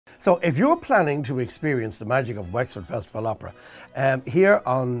So if you're planning to experience the magic of Wexford Festival Opera here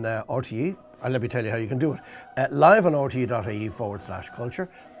on RTE, and let me tell you how you can do it. Live on rte.ie/culture,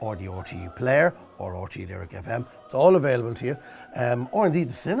 or the RTE player, or RTE Lyric FM. It's all available to you. Or indeed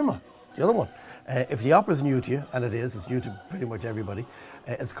the cinema, the other one. If the opera's new to you, and it is, it's new to pretty much everybody.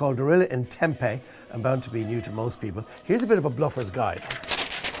 It's called Dorilla in Tempe, and bound to be new to most people. Here's a bit of a Bluffers guide.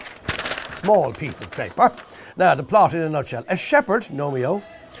 Small piece of paper. Now, the plot in a nutshell. A shepherd, Nomeo,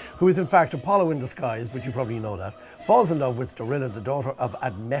 who is in fact Apollo in disguise, but you probably know that, falls in love with Dorilla, the daughter of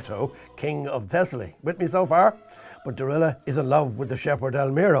Admeto, king of Thessaly. With me so far? But Dorilla is in love with the shepherd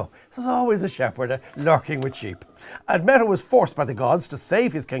Elmiro. There's always a shepherd lurking with sheep. Admeto was forced by the gods to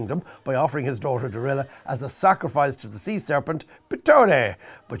save his kingdom by offering his daughter Dorilla as a sacrifice to the sea serpent Pitone.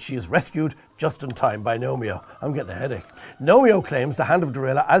 But she is rescued just in time by Nomeo. I'm getting a headache. Nomeo claims the hand of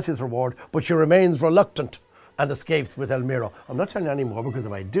Dorilla as his reward, but she remains reluctant and escapes with Elmiro. I'm not telling you any more, because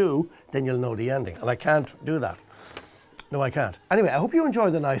if I do, then you'll know the ending. And I can't do that. No, I can't. Anyway, I hope you enjoy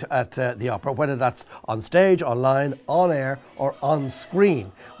the night at the opera, whether that's on stage, online, on air, or on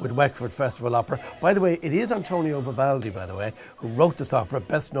screen with Wexford Festival Opera. By the way, it is Antonio Vivaldi, by the way, who wrote this opera,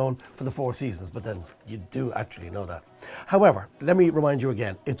 best known for the Four Seasons, but then you do actually know that. However, let me remind you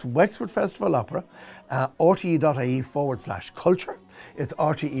again, it's Wexford Festival Opera, rte.ie/culture. It's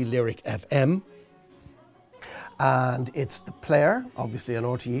RTE Lyric FM. And it's the Player, obviously on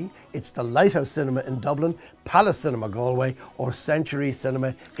RTE. It's the Lighthouse Cinema in Dublin, Palace Cinema Galway, or Century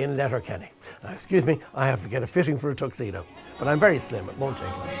Cinema in Letterkenny. Now, excuse me, I have to get a fitting for a tuxedo, but I'm very slim, it won't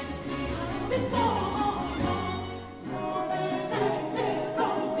take long.